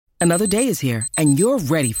Another day is here, and you're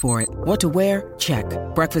ready for it. What to wear? Check.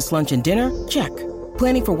 Breakfast, lunch, and dinner? Check.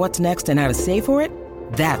 Planning for what's next and how to save for it?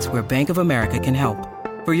 That's where Bank of America can help.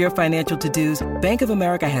 For your financial to-dos, Bank of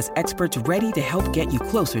America has experts ready to help get you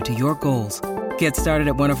closer to your goals. Get started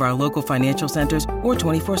at one of our local financial centers or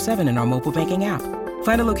 24/7 in our mobile banking app.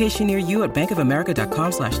 Find a location near you at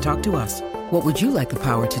bankofamerica.com/talktous. What would you like the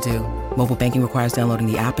power to do? Mobile banking requires downloading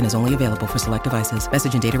the app and is only available for select devices.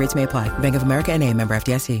 Message and data rates may apply. Bank of America N.A., member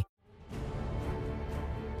FDIC.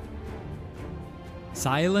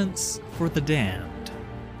 Silence for the Damned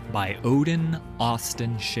by Odin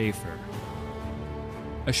Austin Schaefer.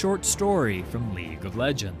 A short story from League of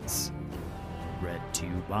Legends. Read to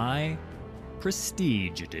you by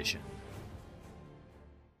Prestige Edition.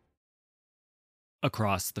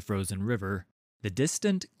 Across the frozen river, the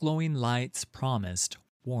distant glowing lights promised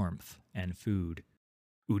warmth and food.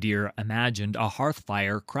 Udyr imagined a hearth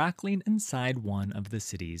fire crackling inside one of the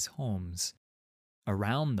city's homes.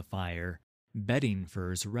 Around the fire, bedding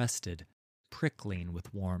furs rested, prickling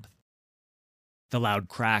with warmth. The loud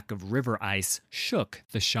crack of river ice shook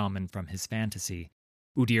the shaman from his fantasy.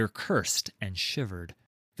 Udyr cursed and shivered.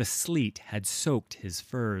 The sleet had soaked his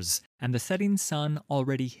furs, and the setting sun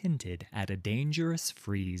already hinted at a dangerous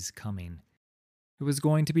freeze coming. It was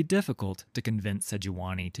going to be difficult to convince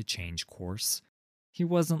Sejuani to change course. He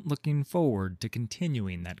wasn't looking forward to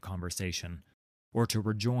continuing that conversation, or to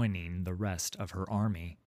rejoining the rest of her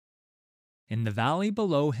army. In the valley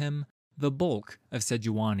below him, the bulk of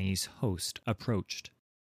Sejuani's host approached.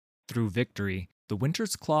 Through victory, the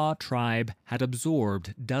Winter's Claw tribe had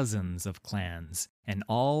absorbed dozens of clans and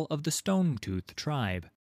all of the Stonechtooth tribe.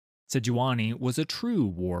 Sejuani was a true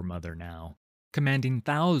war mother now, commanding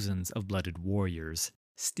thousands of blooded warriors,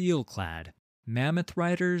 steel-clad, mammoth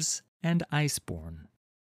riders, and iceborne.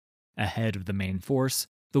 Ahead of the main force,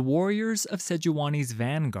 the warriors of Sejuani's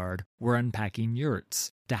vanguard were unpacking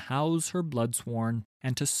yurts to house her bloodsworn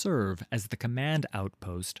and to serve as the command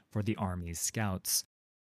outpost for the army's scouts.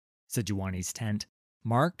 Sejuani's tent,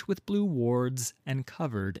 marked with blue wards and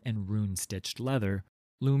covered in rune-stitched leather,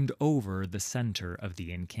 loomed over the center of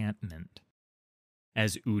the encampment.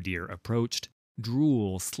 As Udyr approached,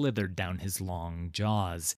 drool slithered down his long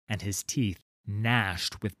jaws, and his teeth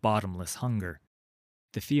gnashed with bottomless hunger.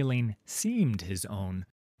 The feeling seemed his own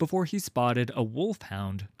before he spotted a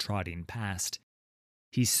wolfhound trotting past.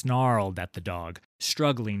 He snarled at the dog,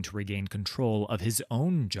 struggling to regain control of his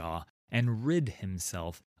own jaw and rid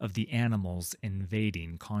himself of the animal's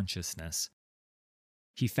invading consciousness.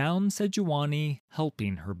 He found Sejuani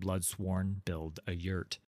helping her bloodsworn build a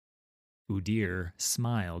yurt. Udyr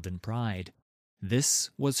smiled in pride. This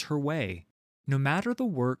was her way. No matter the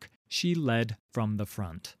work, she led from the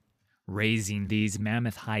front. Raising these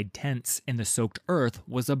mammoth hide tents in the soaked earth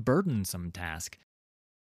was a burdensome task.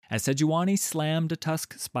 As Sejuani slammed a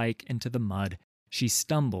tusk spike into the mud, she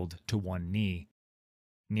stumbled to one knee.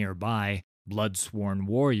 Nearby, blood-sworn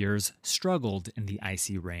warriors struggled in the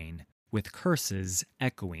icy rain, with curses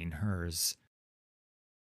echoing hers.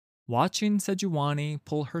 Watching Sejuani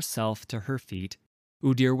pull herself to her feet,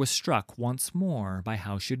 Udyr was struck once more by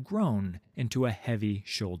how she'd grown into a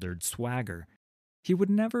heavy-shouldered swagger. He would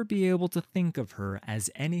never be able to think of her as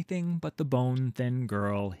anything but the bone-thin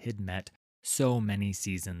girl he'd met so many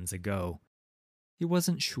seasons ago. He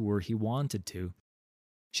wasn't sure he wanted to.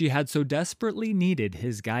 She had so desperately needed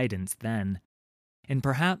his guidance then. In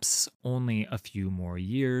perhaps only a few more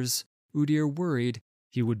years, Udyr worried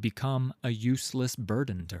he would become a useless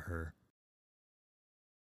burden to her.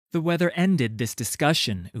 "The weather ended this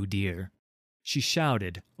discussion, Udyr," she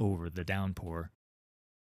shouted over the downpour.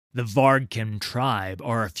 "The Vardkin tribe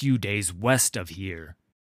are a few days west of here,"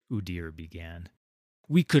 Udyr began.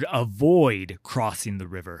 "We could avoid crossing the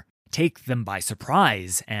river, take them by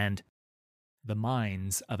surprise, and—" The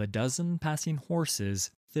minds of a dozen passing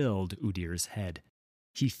horses filled Udyr's head.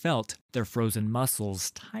 He felt their frozen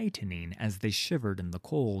muscles tightening as they shivered in the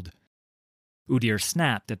cold. Udyr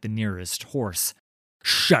snapped at the nearest horse.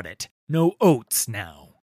 "Shut it! No oats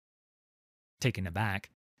now!" Taken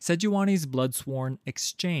aback, Sejuani's bloodsworn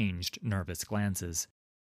exchanged nervous glances.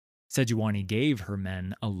 Sejuani gave her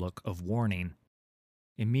men a look of warning.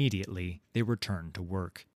 Immediately, they returned to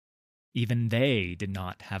work. Even they did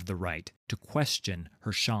not have the right to question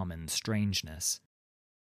her shaman's strangeness.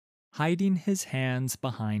 Hiding his hands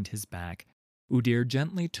behind his back, Udyr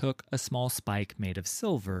gently took a small spike made of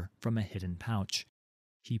silver from a hidden pouch.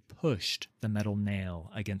 He pushed the metal nail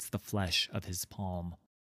against the flesh of his palm.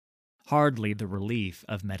 Hardly the relief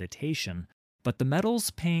of meditation, but the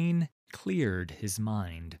metal's pain cleared his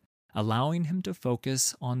mind, allowing him to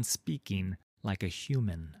focus on speaking like a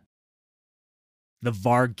human. The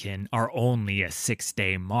Vargkin are only a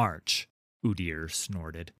 6-day march, Udir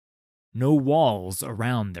snorted. No walls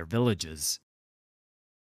around their villages.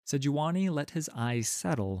 Sejuani let his eyes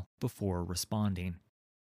settle before responding.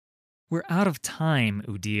 We're out of time,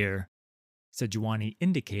 Udir. Sejuani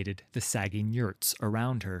indicated the sagging yurts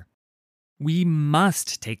around her. We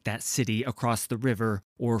must take that city across the river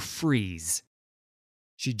or freeze.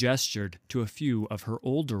 She gestured to a few of her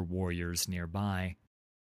older warriors nearby.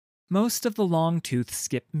 Most of the Longtooth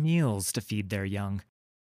skip meals to feed their young.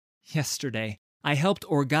 Yesterday, I helped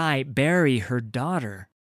Orgai bury her daughter.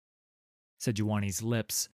 Sejuani's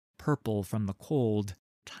lips, purple from the cold,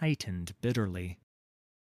 tightened bitterly.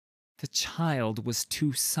 The child was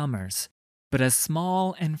 2 summers, but as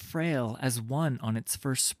small and frail as one on its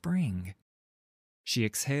first spring. She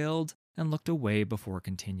exhaled and looked away before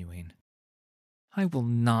continuing. I will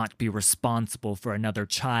not be responsible for another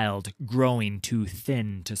child growing too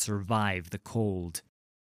thin to survive the cold.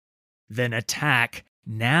 Then attack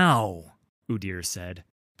now, Udir said,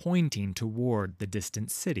 pointing toward the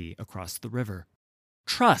distant city across the river.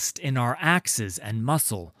 Trust in our axes and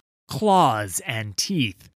muscle, claws and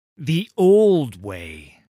teeth, the old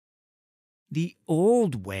way. The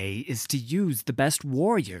old way is to use the best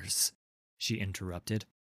warriors, she interrupted.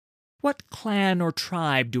 What clan or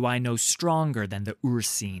tribe do I know stronger than the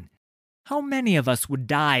Ursine? How many of us would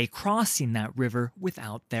die crossing that river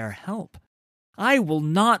without their help? I will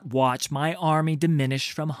not watch my army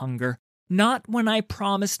diminish from hunger, not when I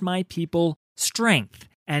promised my people strength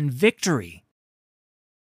and victory.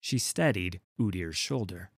 She steadied Udir's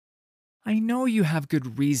shoulder. I know you have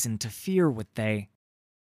good reason to fear what they...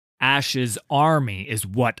 Ash's army is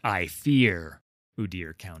what I fear,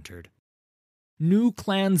 Udir countered. New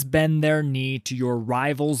clans bend their knee to your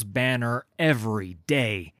rival's banner every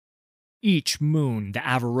day. Each moon, the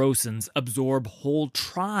Avarosans absorb whole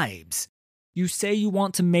tribes. You say you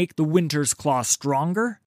want to make the Winter's Claw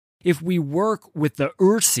stronger? If we work with the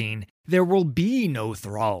Ursine, there will be no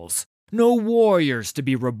thralls, no warriors to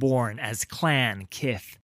be reborn as clan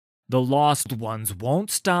kith. The Lost Ones won't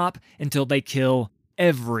stop until they kill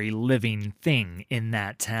every living thing in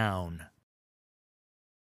that town.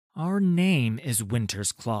 Our name is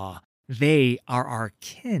Winter's Claw. They are our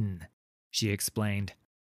kin, she explained.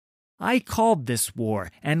 I called this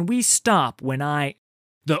war, and we stop when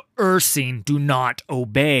The Ursine do not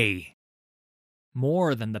obey.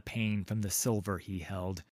 More than the pain from the silver he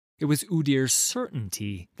held, it was Udir's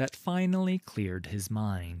certainty that finally cleared his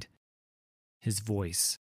mind. His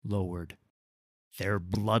voice lowered. Their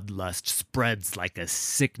bloodlust spreads like a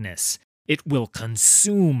sickness. It will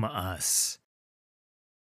consume us.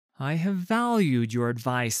 I have valued your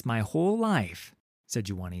advice my whole life,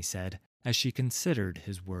 Sejuani said, as she considered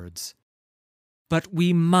his words. But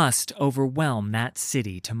we must overwhelm that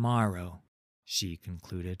city tomorrow, she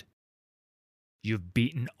concluded. You've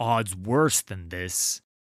beaten odds worse than this.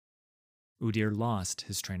 Udir lost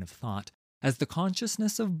his train of thought as the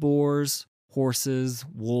consciousness of boars, horses,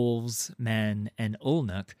 wolves, men, and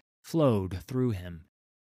Ulnuk flowed through him.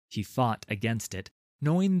 He fought against it,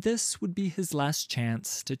 knowing this would be his last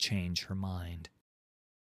chance to change her mind.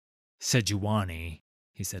 Sejuani,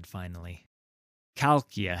 he said finally.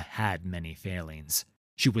 Kalkia had many failings.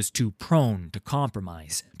 She was too prone to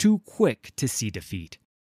compromise, too quick to see defeat.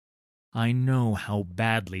 I know how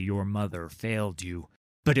badly your mother failed you,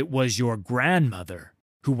 but it was your grandmother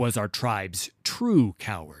who was our tribe's true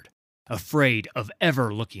coward, afraid of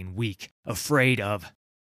ever looking weak, afraid of...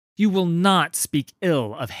 You will not speak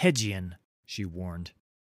ill of Hegian, she warned.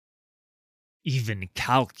 Even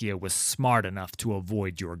Kalkia was smart enough to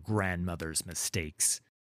avoid your grandmother's mistakes.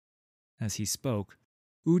 As he spoke,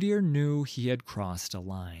 Udir knew he had crossed a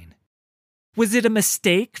line. Was it a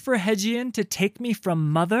mistake for Hegian to take me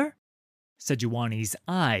from mother? Sejuani's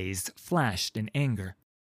eyes flashed in anger.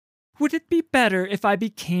 Would it be better if I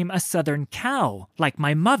became a southern cow, like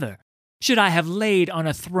my mother? Should I have laid on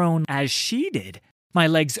a throne as she did, my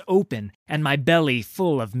legs open and my belly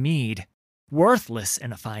full of mead? Worthless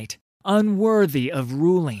in a fight, unworthy of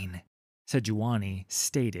ruling, Sejuani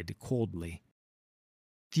stated coldly.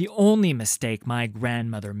 The only mistake my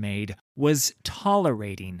grandmother made was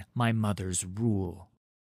tolerating my mother's rule.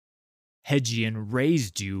 Hegian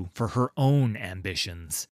raised you for her own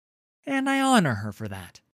ambitions, and I honor her for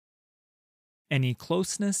that. Any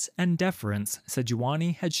closeness and deference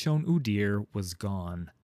Sejuani had shown Udir was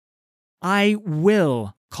gone. I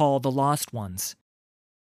will call the Lost Ones.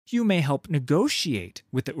 You may help negotiate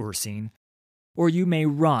with the Ursine, or you may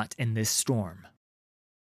rot in this storm.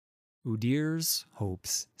 Udir's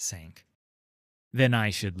hopes sank. Then I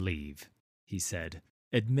should leave, he said,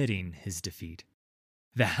 admitting his defeat.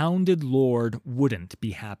 The hounded lord wouldn't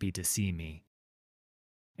be happy to see me.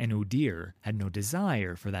 And Udir had no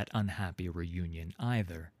desire for that unhappy reunion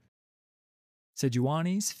either.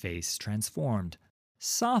 Sejuani's face transformed,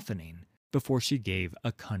 softening before she gave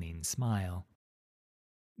a cunning smile.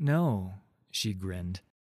 "No," she grinned.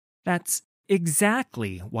 "That's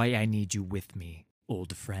exactly why I need you with me,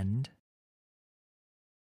 old friend."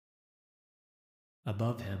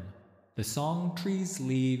 Above him, the song tree's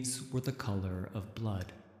leaves were the color of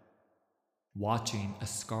blood. Watching a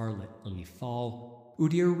scarlet leaf fall,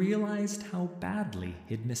 Udir realized how badly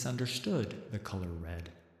he'd misunderstood the color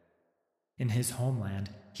red. In his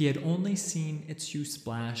homeland, he had only seen its hue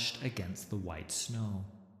splashed against the white snow.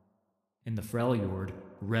 In the Freljord,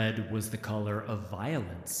 red was the color of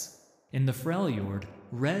violence. In the Freljord,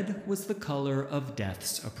 red was the color of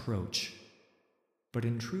death's approach. But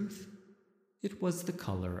in truth, it was the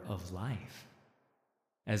color of life.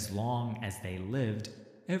 As long as they lived,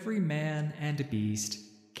 every man and beast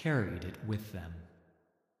carried it with them.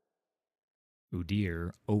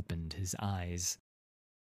 Udir opened his eyes.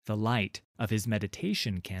 The light of his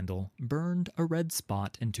meditation candle burned a red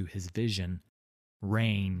spot into his vision.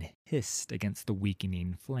 Rain hissed against the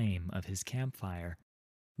weakening flame of his campfire.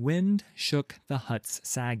 Wind shook the hut's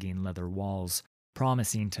sagging leather walls,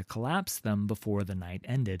 promising to collapse them before the night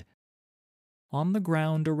ended. On the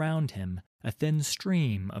ground around him, a thin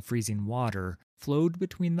stream of freezing water flowed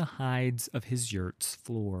between the hides of his yurt's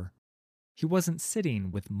floor. He wasn't sitting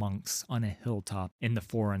with monks on a hilltop in the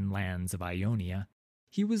foreign lands of Ionia.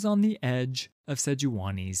 He was on the edge of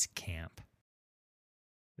Sejuani's camp.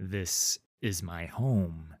 "This is my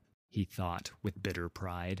home," he thought with bitter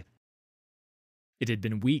pride. It had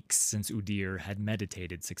been weeks since Udir had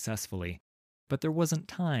meditated successfully, but there wasn't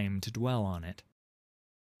time to dwell on it.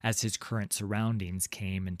 As his current surroundings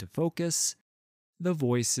came into focus, the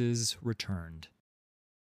voices returned.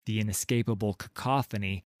 The inescapable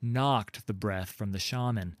cacophony knocked the breath from the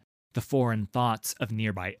shaman. The foreign thoughts of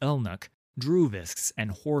nearby Elnuk, Druvisks, and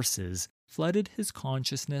horses flooded his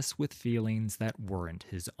consciousness with feelings that weren't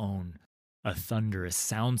his own. A thunderous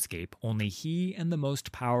soundscape only he and the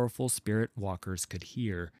most powerful spirit walkers could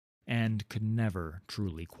hear, and could never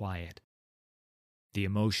truly quiet. The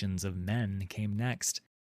emotions of men came next.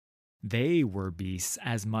 They were beasts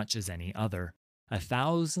as much as any other,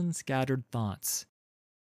 1,000 scattered thoughts.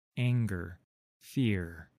 Anger,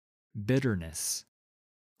 fear, bitterness,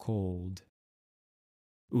 cold.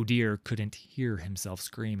 Udir couldn't hear himself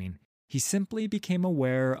screaming. He simply became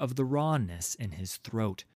aware of the rawness in his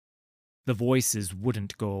throat. The voices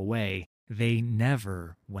wouldn't go away. They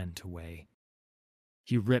never went away.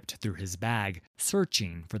 He ripped through his bag,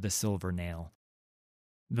 searching for the silver nail.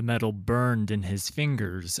 The metal burned in his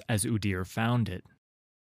fingers as Udir found it.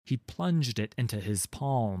 He plunged it into his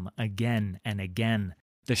palm again and again.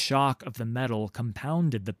 The shock of the metal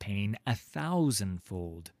compounded the pain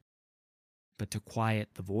 1,000-fold. But to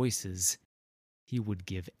quiet the voices, he would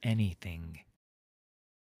give anything.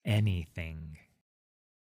 Anything.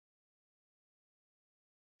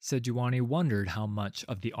 Sejuani wondered how much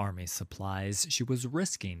of the army's supplies she was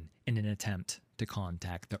risking in an attempt to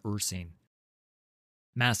contact the Ursine.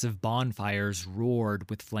 Massive bonfires roared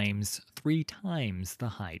with flames 3 times the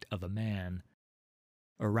height of a man.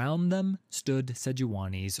 Around them stood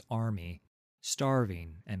Sejuani's army,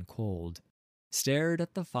 starving and cold, stared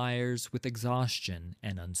at the fires with exhaustion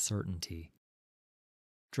and uncertainty.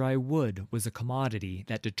 Dry wood was a commodity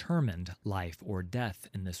that determined life or death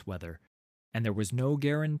in this weather, and there was no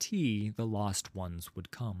guarantee the lost ones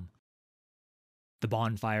would come. The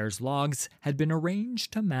bonfire's logs had been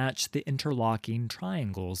arranged to match the interlocking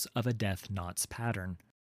triangles of a death knot's pattern.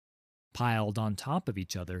 Piled on top of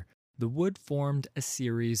each other, the wood formed a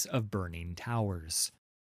series of burning towers.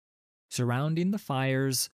 Surrounding the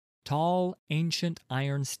fires, tall, ancient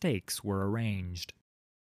iron stakes were arranged.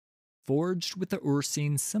 Forged with the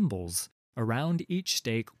Ursine symbols, around each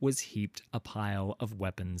stake was heaped a pile of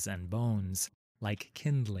weapons and bones, like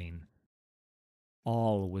kindling.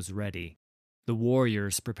 All was ready. The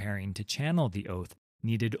warriors preparing to channel the oath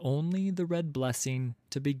needed only the red blessing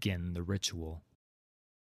to begin the ritual.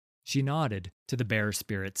 She nodded to the bear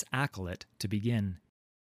spirit's acolyte to begin.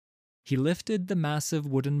 He lifted the massive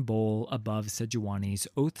wooden bowl above Sejuani's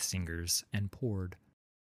oath singers and poured.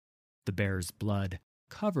 The bear's blood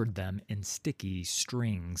covered them in sticky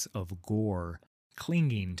strings of gore,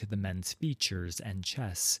 clinging to the men's features and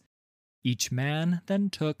chests. Each man then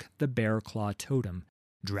took the bear claw totem,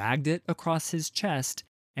 dragged it across his chest,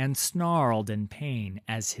 and snarled in pain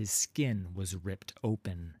as his skin was ripped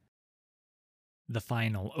open. The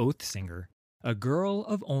final oath singer, a girl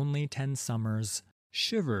of only 10 summers,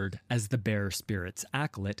 shivered as the bear spirit's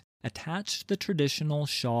acolyte attached the traditional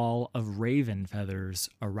shawl of raven feathers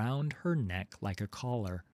around her neck like a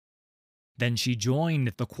collar. Then she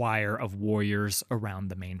joined the choir of warriors around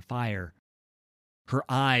the main fire. Her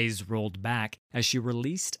eyes rolled back as she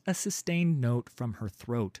released a sustained note from her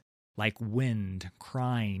throat, like wind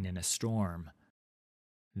crying in a storm.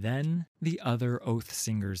 Then the other oath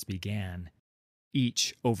singers began,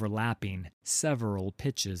 each overlapping several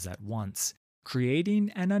pitches at once,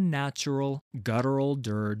 creating an unnatural, guttural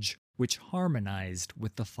dirge which harmonized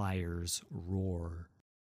with the fire's roar.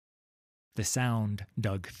 The sound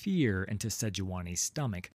dug fear into Sejuani's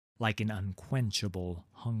stomach like an unquenchable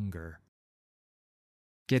hunger.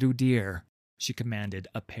 "Get Udir," she commanded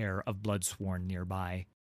a pair of Bloodsworn nearby.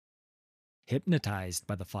 Hypnotized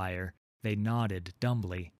by the fire, they nodded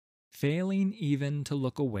dumbly, failing even to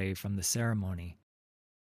look away from the ceremony.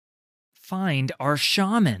 "Find our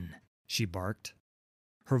shaman!" she barked.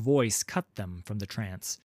 Her voice cut them from the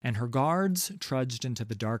trance, and her guards trudged into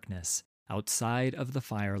the darkness outside of the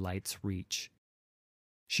firelight's reach.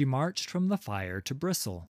 She marched from the fire to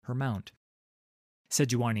Bristle, her mount.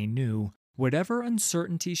 Sejuani knew, whatever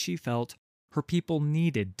uncertainty she felt, her people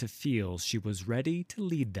needed to feel she was ready to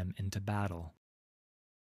lead them into battle.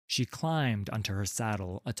 She climbed onto her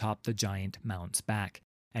saddle atop the giant mount's back,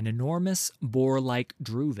 an enormous boar-like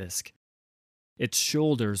Druvisk. Its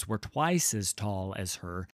shoulders were twice as tall as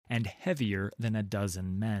her and heavier than a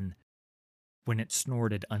dozen men. When it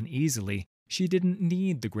snorted uneasily, she didn't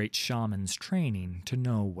need the great shaman's training to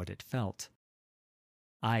know what it felt.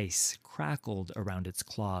 Ice crackled around its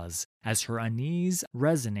claws as her unease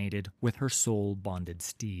resonated with her soul-bonded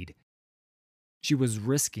steed. She was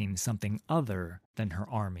risking something other than her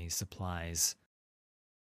army's supplies.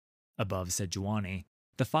 Above Sejuani,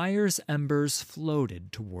 the fire's embers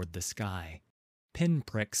floated toward the sky.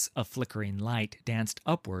 Pinpricks of flickering light danced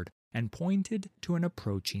upward and pointed to an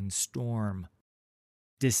approaching storm.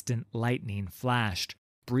 Distant lightning flashed,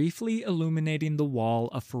 briefly illuminating the wall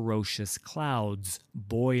of ferocious clouds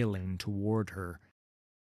boiling toward her.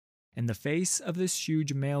 In the face of this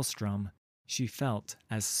huge maelstrom, she felt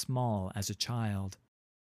as small as a child.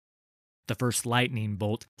 The first lightning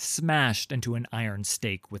bolt smashed into an iron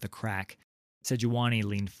stake with a crack. Sejuani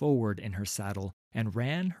leaned forward in her saddle and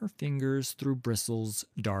ran her fingers through Bristle's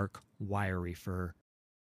dark, wiry fur.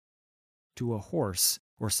 To a horse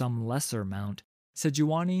or some lesser mount,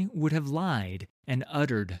 Sejuani would have lied and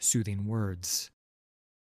uttered soothing words.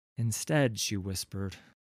 Instead, she whispered,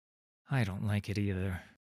 "I don't like it either.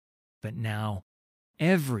 But now,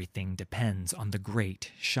 everything depends on the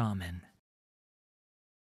great shaman."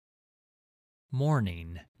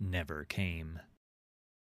 Morning never came.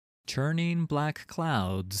 Churning black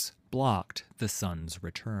clouds blocked the sun's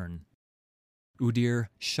return. Udir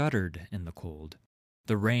shuddered in the cold.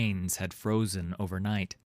 The rains had frozen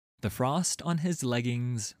overnight. The frost on his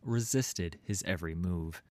leggings resisted his every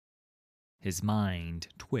move. His mind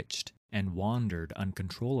twitched and wandered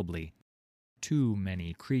uncontrollably. Too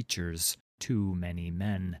many creatures, too many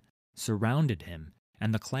men, surrounded him,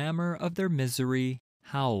 and the clamor of their misery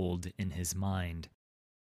howled in his mind.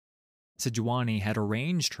 Sejuani had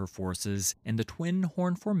arranged her forces in the twin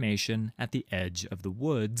horn formation at the edge of the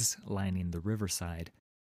woods lining the riverside.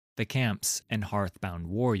 The camps and hearth-bound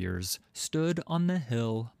warriors stood on the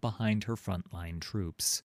hill behind her frontline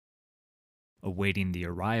troops. Awaiting the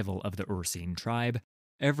arrival of the Ursine tribe,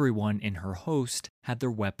 everyone in her host had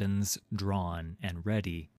their weapons drawn and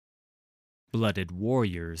ready. Blooded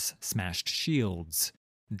warriors smashed shields,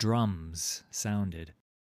 drums sounded.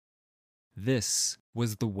 This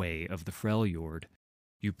was the way of the Freljord.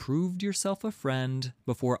 You proved yourself a friend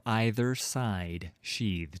before either side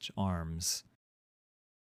sheathed arms.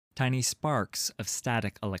 Tiny sparks of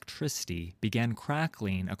static electricity began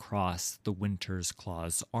crackling across the Winter's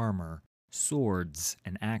Claw's armor, swords,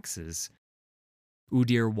 and axes.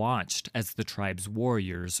 Udir watched as the tribe's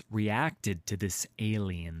warriors reacted to this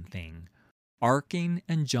alien thing, arcing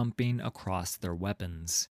and jumping across their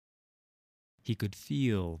weapons. He could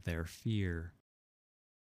feel their fear.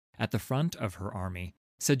 At the front of her army,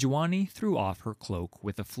 Sejuani threw off her cloak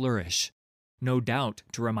with a flourish, no doubt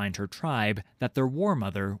to remind her tribe that their war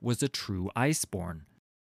mother was a true Iceborn.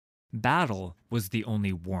 Battle was the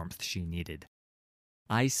only warmth she needed.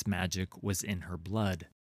 Ice magic was in her blood.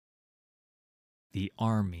 The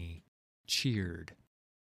army cheered.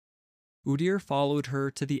 Udir followed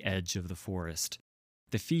her to the edge of the forest.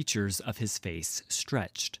 The features of his face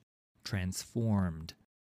stretched, transformed.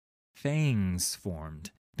 Fangs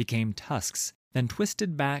formed, became tusks, then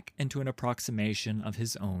twisted back into an approximation of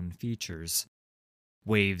his own features.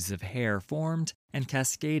 Waves of hair formed and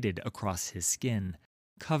cascaded across his skin,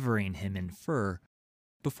 covering him in fur,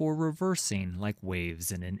 before reversing like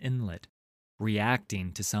waves in an inlet,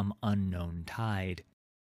 reacting to some unknown tide.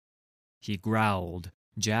 He growled,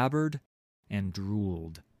 jabbered, and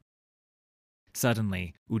drooled.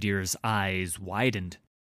 Suddenly, Udyr's eyes widened.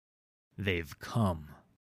 "They've come."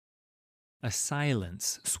 A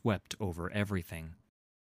silence swept over everything.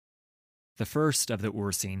 The first of the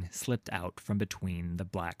Ursine slipped out from between the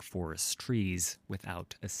black forest trees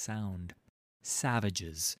without a sound.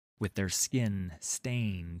 Savages, with their skin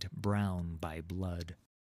stained brown by blood,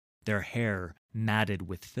 their hair matted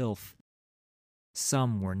with filth.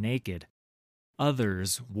 Some were naked.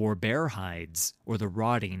 Others wore bear hides or the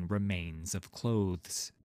rotting remains of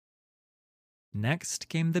clothes. Next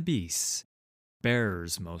came the beasts,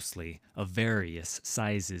 bears mostly, of various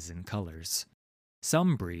sizes and colors.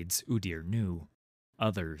 Some breeds Udyr knew,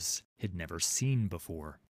 others he'd never seen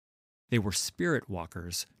before. They were spirit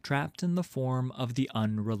walkers trapped in the form of the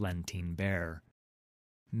unrelenting bear.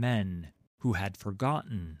 Men who had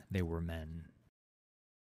forgotten they were men.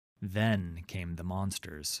 Then came the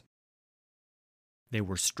monsters. They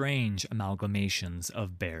were strange amalgamations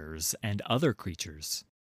of bears and other creatures,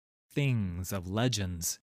 things of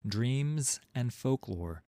legends, dreams, and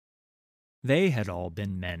folklore. They had all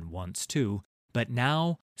been men once too, but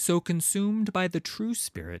now, so consumed by the true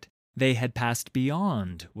spirit, they had passed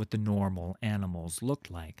beyond what the normal animals looked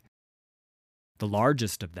like. The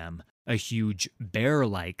largest of them, a huge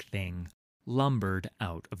bear-like thing, lumbered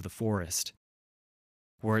out of the forest.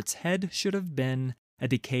 Where its head should have been, a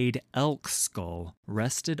decayed elk's skull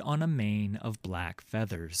rested on a mane of black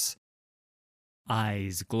feathers.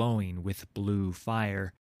 Eyes glowing with blue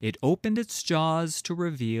fire, it opened its jaws to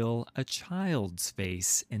reveal a child's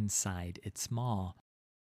face inside its maw.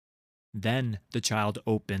 Then the child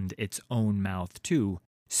opened its own mouth too,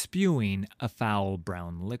 spewing a foul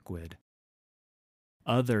brown liquid.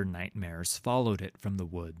 Other nightmares followed it from the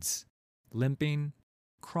woods, limping,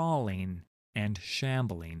 crawling, and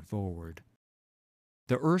shambling forward.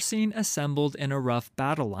 The Ursine assembled in a rough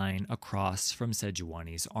battle line across from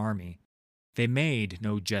Sejuani's army. They made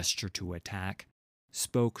no gesture to attack,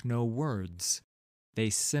 spoke no words. They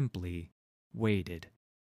simply waited.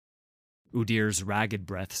 Udyr's ragged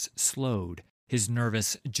breaths slowed. His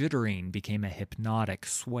nervous jittering became a hypnotic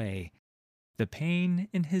sway. The pain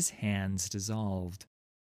in his hands dissolved.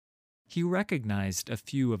 He recognized a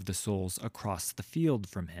few of the souls across the field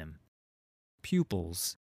from him.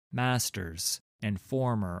 Pupils, masters, and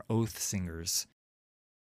former oath singers.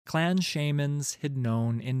 Clan shamans he'd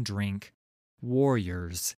known in drink,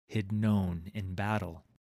 warriors he'd known in battle.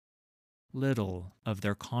 Little of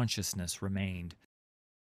their consciousness remained.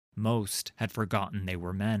 Most had forgotten they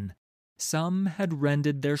were men. Some had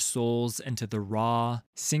rended their souls into the raw,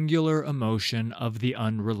 singular emotion of the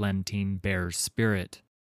unrelenting bear spirit,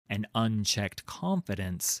 an unchecked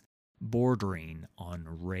confidence bordering on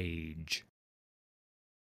rage.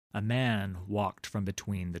 A man walked from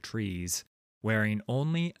between the trees, wearing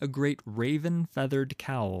only a great raven-feathered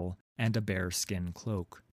cowl and a bearskin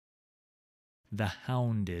cloak. The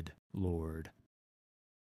Hounded Lord.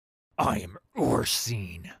 "I am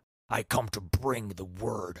Ursine. I come to bring the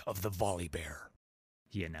word of the Volibear,"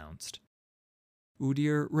 he announced.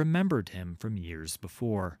 Udyr remembered him from years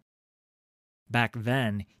before. Back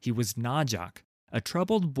then, he was Najak, a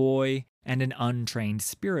troubled boy and an untrained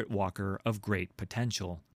spirit walker of great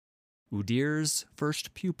potential. Udyr's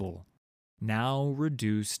first pupil, now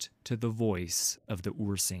reduced to the voice of the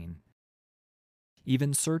Ursine.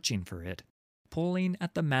 Even searching for it, pulling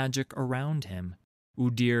at the magic around him,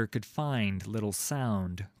 Udyr could find little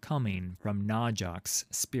sound coming from Najak's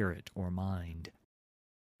spirit or mind.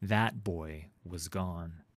 That boy was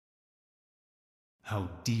gone. How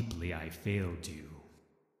deeply I failed you,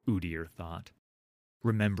 Udyr thought,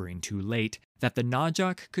 remembering too late that the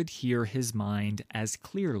Najak could hear his mind as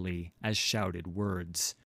clearly as shouted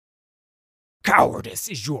words. "Cowardice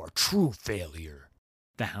is your true failure,"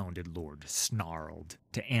 the Hounded Lord snarled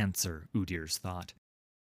to answer Udyr's thought.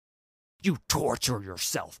 "You torture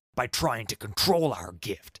yourself by trying to control our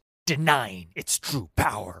gift, denying its true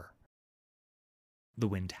power." The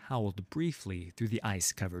wind howled briefly through the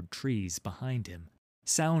ice-covered trees behind him,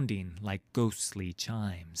 sounding like ghostly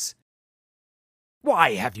chimes.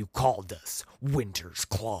 "Why have you called us Winter's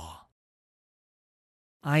Claw?"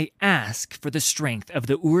 "I ask for the strength of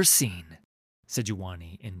the Ursine,"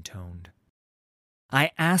 Sejuani intoned.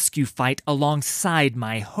 "I ask you fight alongside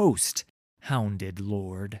my host, Hounded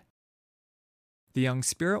Lord." The young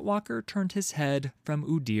spirit walker turned his head from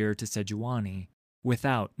Udyr to Sejuani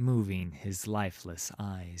without moving his lifeless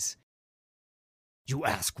eyes. You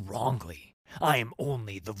ask wrongly. I am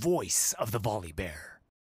only the voice of the Volibear.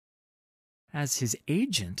 As his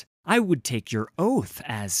agent, I would take your oath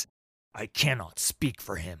as... I cannot speak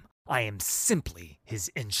for him. I am simply his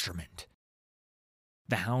instrument.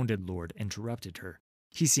 The Hounded Lord interrupted her.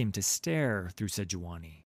 He seemed to stare through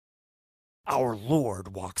Sejuani. Our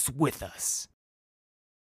Lord walks with us.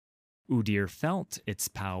 Udyr felt its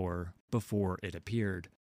power before it appeared.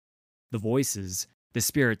 The voices, the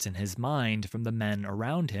spirits in his mind from the men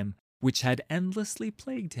around him, which had endlessly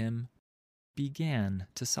plagued him, began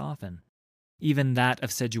to soften. Even that of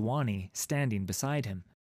Sejuani standing beside him.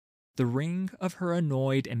 The ring of her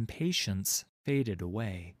annoyed impatience faded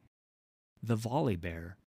away. The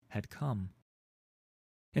Volibear had come.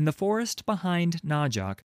 In the forest behind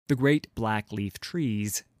Najak, the great black-leaf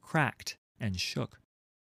trees cracked and shook.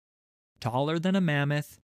 Taller than a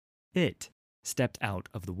mammoth, it stepped out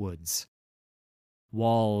of the woods.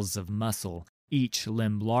 Walls of muscle, each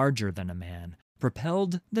limb larger than a man,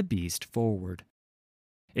 propelled the beast forward.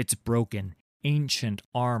 Its broken, ancient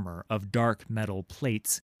armor of dark metal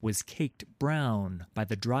plates was caked brown by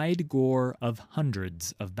the dried gore of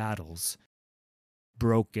hundreds of battles.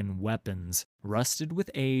 Broken weapons, rusted with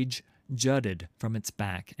age, jutted from its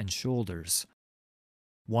back and shoulders.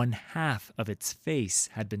 One half of its face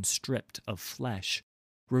had been stripped of flesh,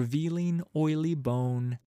 revealing oily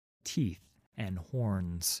bone, teeth, and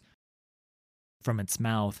horns. From its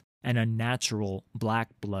mouth, an unnatural black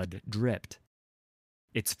blood dripped.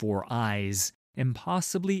 Its 4 eyes,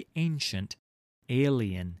 impossibly ancient,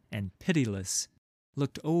 alien, and pitiless,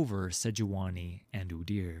 looked over Sejuani and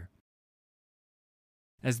Udyr.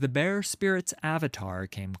 As the bear spirit's avatar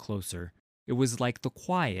came closer, it was like the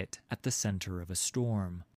quiet at the center of a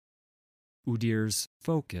storm. Udyr's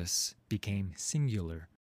focus became singular.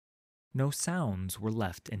 No sounds were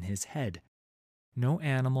left in his head. No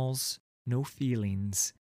animals, no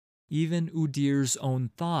feelings. Even Udyr's own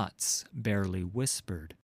thoughts barely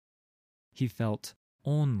whispered. He felt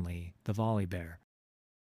only the Volibear.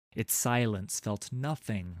 Its silence felt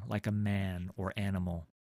nothing like a man or animal.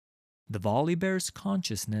 The Volibear's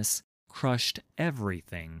consciousness crushed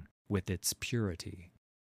everything with its purity.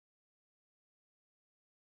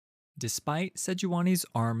 Despite Sejuani's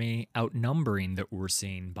army outnumbering the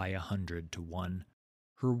Ursine by 100 to 1,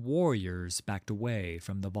 her warriors backed away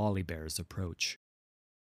from the Volibear's approach.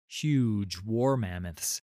 Huge war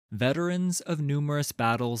mammoths, veterans of numerous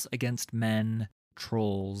battles against men,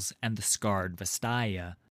 trolls, and the scarred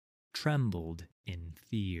Vastaya, trembled in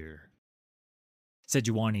fear.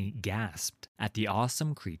 Sejuani gasped at the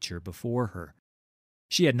awesome creature before her.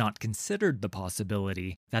 She had not considered the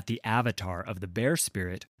possibility that the avatar of the bear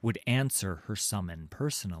spirit would answer her summon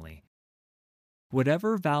personally.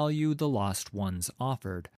 Whatever value the lost ones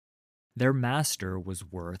offered, their master was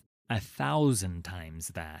worth 1,000 times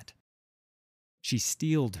that. She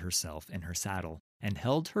steeled herself in her saddle and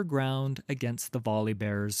held her ground against the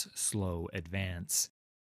Volibear's slow advance.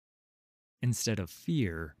 Instead of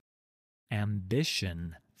fear,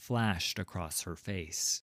 ambition flashed across her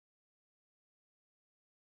face.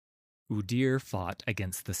 Udyr fought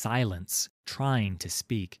against the silence, trying to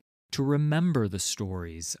speak, to remember the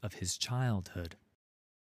stories of his childhood.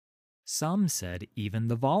 Some said even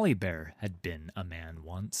the Volibear had been a man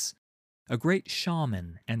once, a great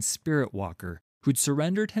shaman and spirit walker who'd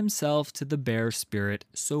surrendered himself to the bear spirit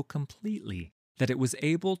so completely that it was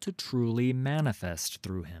able to truly manifest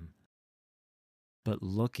through him. But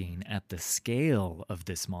looking at the scale of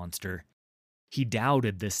this monster, he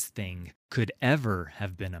doubted this thing could ever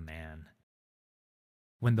have been a man.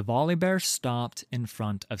 When the Volibear stopped in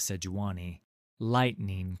front of Sejuani,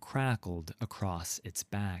 lightning crackled across its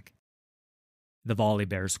back. The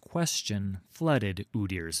Volibear's question flooded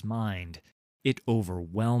Udyr's mind. It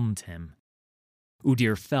overwhelmed him.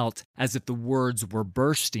 Udyr felt as if the words were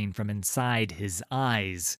bursting from inside his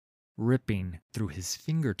eyes, ripping through his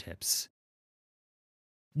fingertips.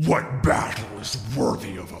 What battle is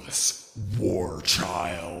worthy of us, war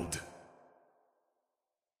child?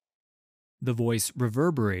 The voice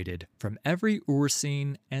reverberated from every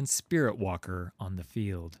Ursine and spirit walker on the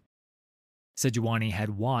field. Sejuani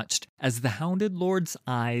had watched as the Hounded Lord's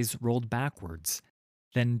eyes rolled backwards,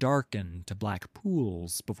 then darkened to black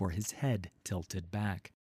pools before his head tilted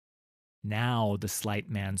back. Now the slight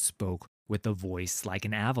man spoke with a voice like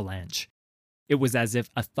an avalanche. It was as if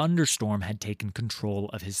a thunderstorm had taken control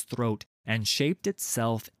of his throat and shaped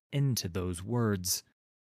itself into those words.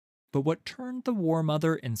 But what turned the War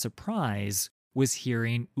Mother in surprise was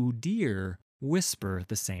hearing Udyr whisper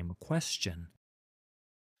the same question.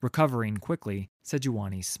 Recovering quickly,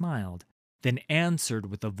 Sejuani smiled, then answered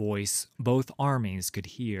with a voice both armies could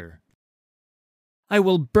hear. I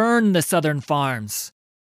will burn the southern farms.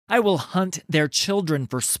 I will hunt their children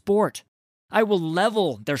for sport. I will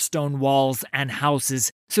level their stone walls and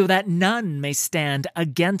houses so that none may stand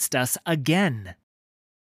against us again."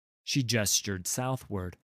 She gestured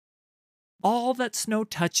southward. "All that snow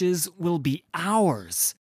touches will be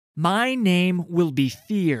ours. My name will be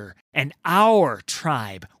Fear, and our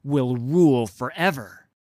tribe will rule forever."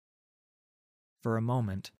 For a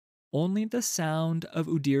moment, only the sound of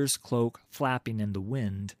Udyr's cloak flapping in the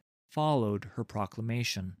wind followed her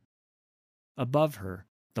proclamation. Above her,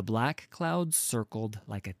 the black clouds circled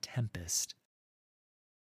like a tempest.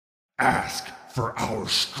 "Ask for our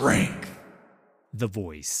strength," the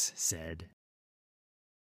voice said.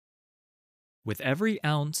 With every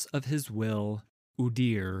ounce of his will,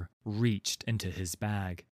 Udyr reached into his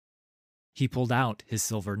bag. He pulled out his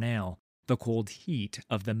silver nail. The cold heat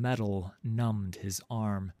of the metal numbed his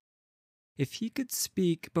arm. If he could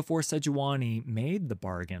speak before Sejuani made the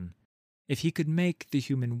bargain, if he could make the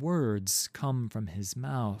human words come from his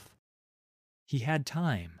mouth, he had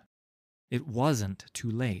time. It wasn't too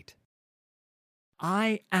late.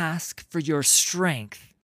 "I ask for your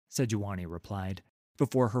strength," Sejuani replied,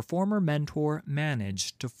 before her former mentor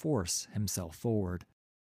managed to force himself forward.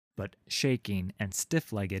 But shaking and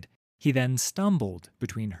stiff-legged, he then stumbled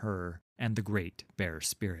between her and the great bear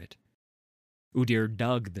spirit. Udyr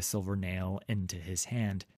dug the silver nail into his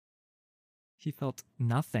hand. He felt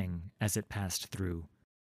nothing as it passed through.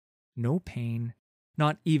 No pain,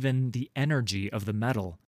 not even the energy of the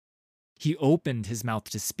metal. He opened his mouth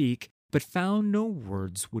to speak, but found no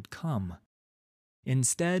words would come.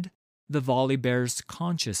 Instead, the Volibear's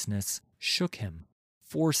consciousness shook him,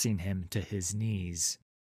 forcing him to his knees.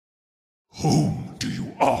 "Whom do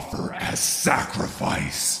you offer as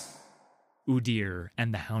sacrifice?" Udyr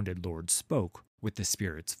and the Hounded Lord spoke with the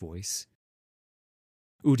spirit's voice.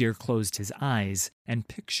 Udyr closed his eyes and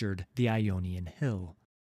pictured the Ionian hill,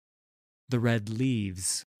 the red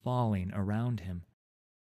leaves falling around him.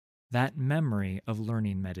 That memory of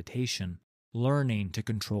learning meditation, learning to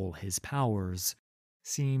control his powers,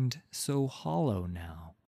 seemed so hollow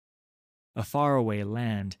now. A faraway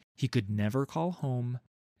land he could never call home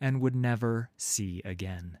and would never see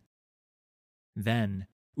again. Then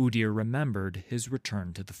Udyr remembered his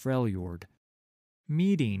return to the Freljord,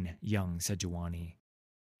 meeting young Sejuani,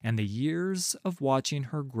 and the years of watching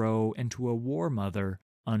her grow into a war mother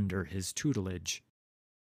under his tutelage.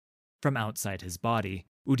 From outside his body,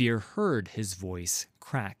 Udyr heard his voice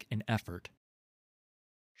crack in effort.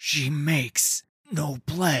 "She makes no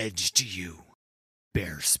pledge to you,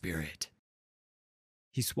 bear spirit."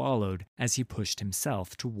 He swallowed as he pushed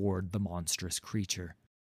himself toward the monstrous creature.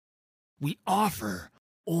 "We offer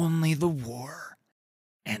only the war,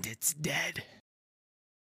 and its dead."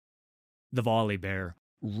 The Volibear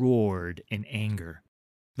roared in anger.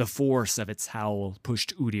 The force of its howl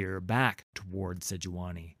pushed Udyr back toward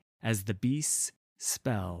Sejuani as the beast's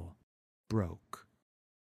spell broke.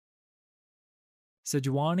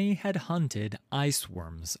 Sejuani had hunted ice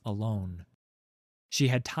worms alone. She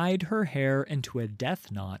had tied her hair into a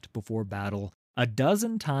death knot before battle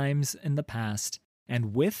 12 times in the past,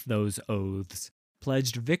 and with those oaths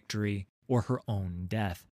pledged victory or her own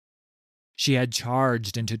death. She had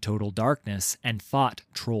charged into total darkness and fought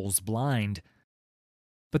trolls blind.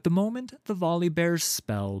 But the moment the Volibear's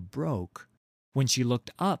spell broke, when she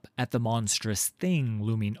looked up at the monstrous thing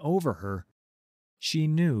looming over her, she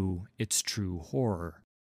knew its true horror.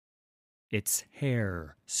 Its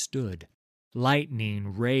hair stood.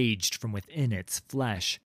 Lightning raged from within its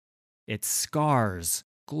flesh. Its scars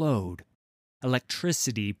glowed.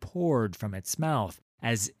 Electricity poured from its mouth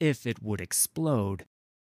as if it would explode.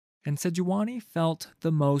 And Sejuani felt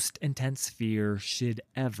the most intense fear she'd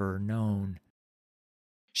ever known.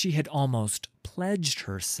 She had almost pledged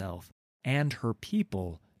herself and her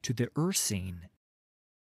people to the Ursine.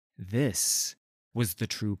 This was the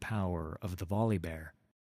true power of the Volibear.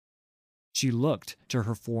 She looked to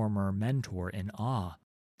her former mentor in awe.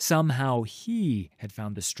 Somehow he had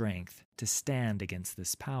found the strength to stand against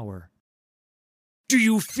this power. "Do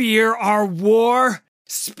you fear our war,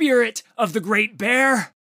 spirit of the Great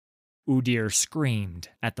Bear?" Udyr screamed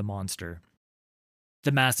at the monster.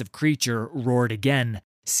 The massive creature roared again,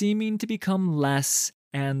 seeming to become less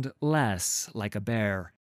and less like a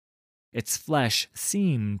bear. Its flesh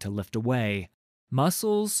seemed to lift away.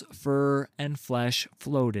 Muscles, fur, and flesh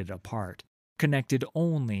floated apart, connected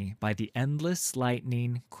only by the endless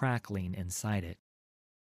lightning crackling inside it.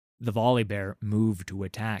 The Volibear moved to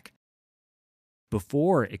attack.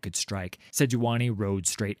 Before it could strike, Sejuani rode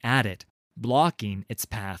straight at it, blocking its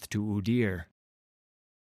path to Udyr.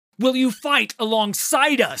 "Will you fight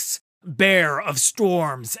alongside us, bear of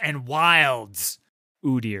storms and wilds,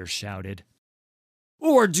 Udir shouted.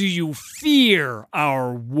 Or do you fear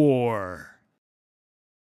our war?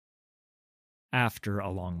 After a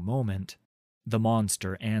long moment, the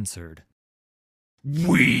monster answered,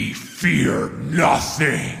 We fear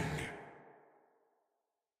nothing.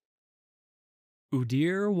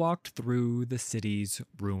 Udir walked through the city's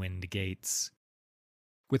ruined gates.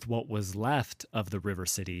 With what was left of the river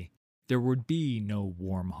city, there would be no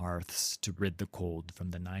warm hearths to rid the cold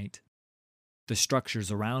from the night. The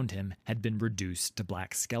structures around him had been reduced to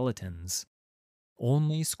black skeletons.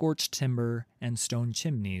 Only scorched timber and stone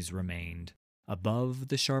chimneys remained above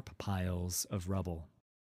the sharp piles of rubble.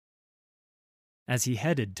 As he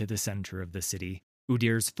headed to the center of the city,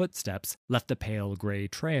 Udir's footsteps left a pale gray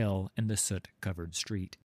trail in the soot-covered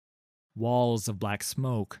street. Walls of black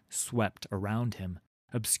smoke swept around him,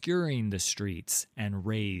 obscuring the streets and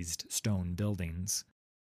raised stone buildings.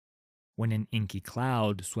 When an inky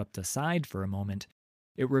cloud swept aside for a moment,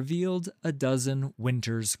 it revealed a dozen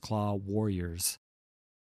Winter's Claw warriors.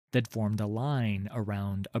 They'd formed a line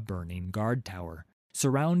around a burning guard tower,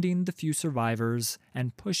 surrounding the few survivors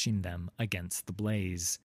and pushing them against the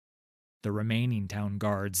blaze. The remaining town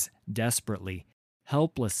guards desperately,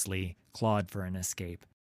 helplessly clawed for an escape,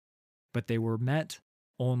 but they were met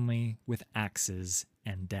only with axes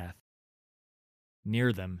and death.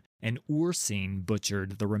 Near them, an Ursine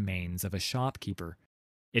butchered the remains of a shopkeeper.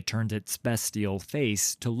 It turned its bestial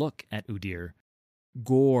face to look at Udir.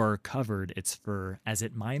 Gore covered its fur as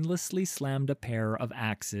it mindlessly slammed a pair of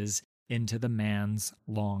axes into the man's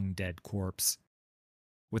long-dead corpse.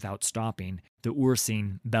 Without stopping, the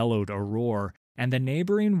Ursine bellowed a roar, and the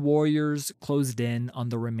neighboring warriors closed in on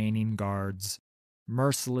the remaining guards,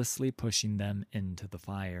 mercilessly pushing them into the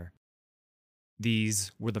fire.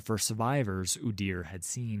 These were the first survivors Udir had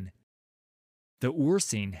seen. The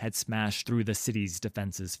Ursine had smashed through the city's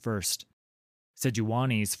defenses first.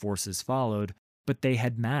 Sejuani's forces followed, but they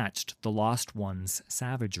had matched the Lost One's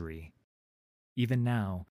savagery. Even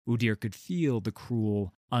now, Udir could feel the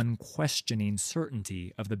cruel, unquestioning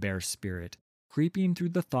certainty of the bear spirit creeping through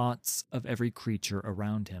the thoughts of every creature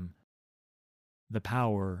around him. The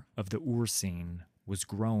power of the Ursine was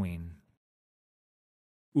growing.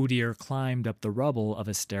 Udir climbed up the rubble of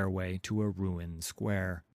a stairway to a ruined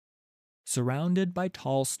square. Surrounded by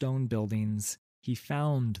tall stone buildings, he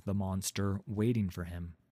found the monster waiting for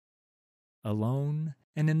him. Alone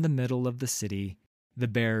and in the middle of the city, the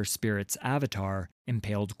bear spirit's avatar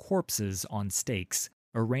impaled corpses on stakes,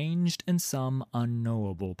 arranged in some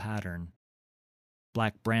unknowable pattern.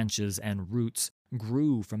 Black branches and roots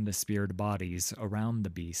grew from the speared bodies around the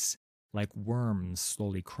beasts, like worms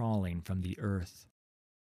slowly crawling from the earth.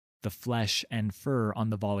 The flesh and fur on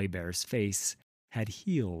the Volibear's face had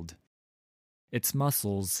healed. Its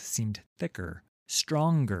muscles seemed thicker,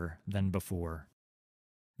 stronger than before.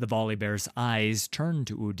 The Volibear's eyes turned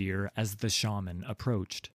to Udir as the shaman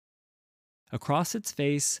approached. Across its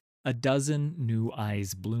face, a dozen new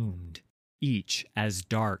eyes bloomed, each as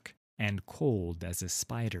dark and cold as a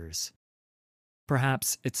spider's.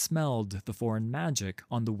 Perhaps it smelled the foreign magic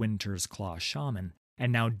on the Winter's Claw shaman,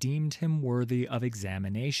 and now deemed him worthy of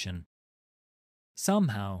examination.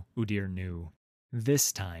 Somehow, Udir knew,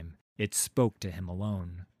 this time it spoke to him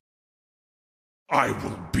alone. I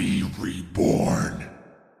will be reborn.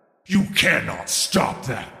 You cannot stop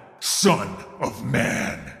that, son of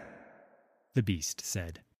man, the beast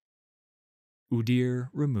said. Udir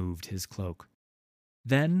removed his cloak.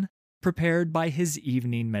 Then, prepared by his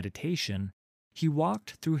evening meditation, he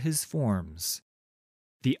walked through his forms.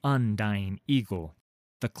 The undying eagle,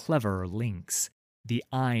 the clever lynx, the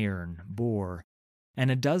iron boar, and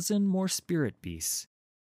a dozen more spirit beasts.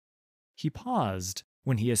 He paused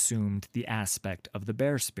when he assumed the aspect of the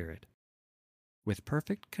bear spirit. With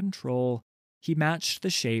perfect control, he matched the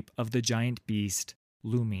shape of the giant beast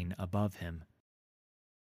looming above him.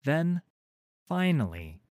 Then,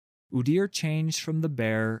 finally, Udir changed from the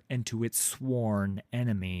bear into its sworn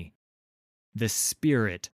enemy, the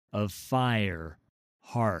spirit of fire,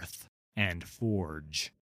 hearth, and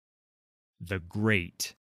forge, the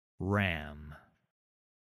Great Ram.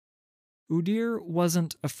 Udir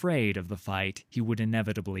wasn't afraid of the fight he would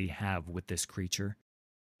inevitably have with this creature.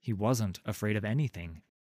 He wasn't afraid of anything.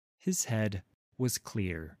 His head was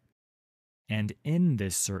clear. And in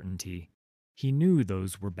this certainty, he knew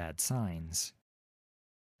those were bad signs.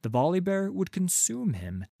 The Volibear would consume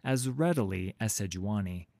him as readily as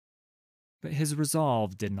Sejuani. But his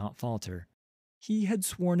resolve did not falter. He had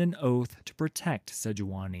sworn an oath to protect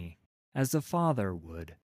Sejuani, as a father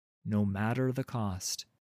would, no matter the cost.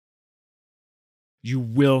 You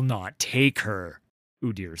will not take her,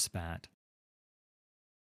 Udir spat.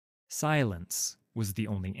 Silence was the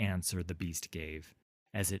only answer the beast gave,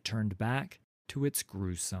 as it turned back to its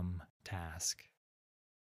gruesome task.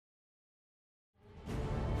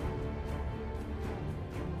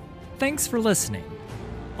 Thanks for listening.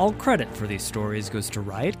 All credit for these stories goes to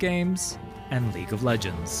Riot Games and League of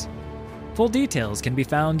Legends. Full details can be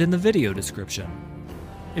found in the video description.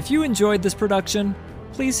 If you enjoyed this production,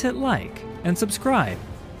 please hit like and subscribe.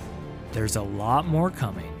 There's a lot more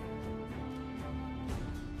coming.